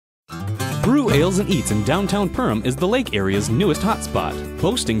Brew Ales and Eats in downtown Perham is the lake area's newest hotspot.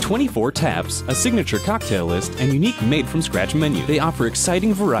 Boasting 24 taps, a signature cocktail list, and unique made-from-scratch menu, they offer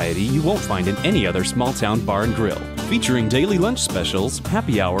exciting variety you won't find in any other small-town bar and grill. Featuring daily lunch specials,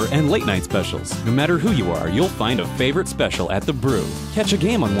 happy hour, and late-night specials. No matter who you are, you'll find a favorite special at The Brew. Catch a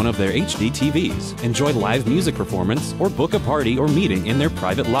game on one of their HD TVs, enjoy live music performance, or book a party or meeting in their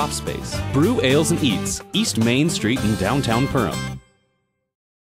private loft space. Brew Ales and Eats, East Main Street in downtown Perham.